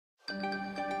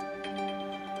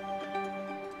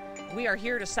We are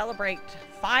here to celebrate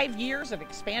 5 years of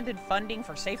expanded funding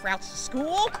for Safe Routes to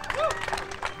School.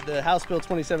 The House Bill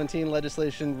 2017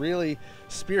 legislation really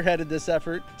spearheaded this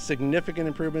effort. Significant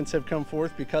improvements have come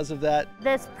forth because of that.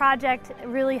 This project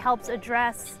really helps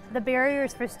address the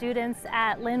barriers for students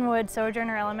at Linwood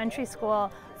Sojourner Elementary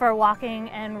School for walking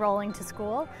and rolling to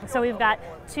school. So we've got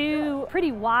 2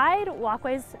 pretty wide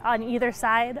walkways on either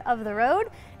side of the road,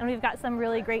 and we've got some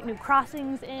really great new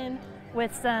crossings in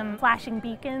with some flashing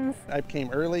beacons. I came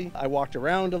early, I walked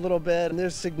around a little bit, and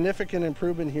there's significant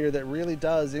improvement here that really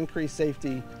does increase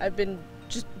safety. I've been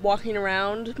just walking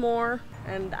around more,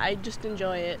 and I just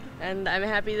enjoy it, and I'm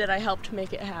happy that I helped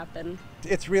make it happen.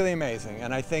 It's really amazing,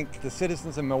 and I think the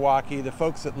citizens of Milwaukee, the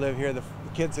folks that live here, the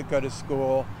kids that go to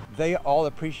school, they all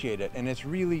appreciate it, and it's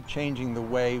really changing the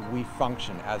way we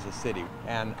function as a city.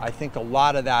 And I think a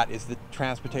lot of that is the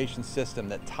transportation system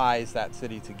that ties that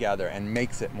city together and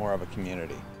makes it more of a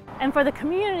community. And for the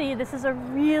community, this is a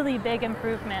really big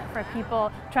improvement for people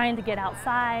trying to get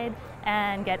outside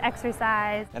and get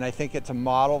exercise. And I think it's a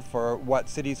model for what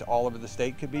cities all over the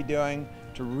state could be doing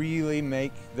to really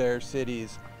make their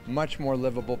cities much more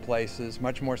livable places,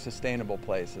 much more sustainable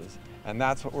places. And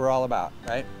that's what we're all about,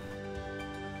 right?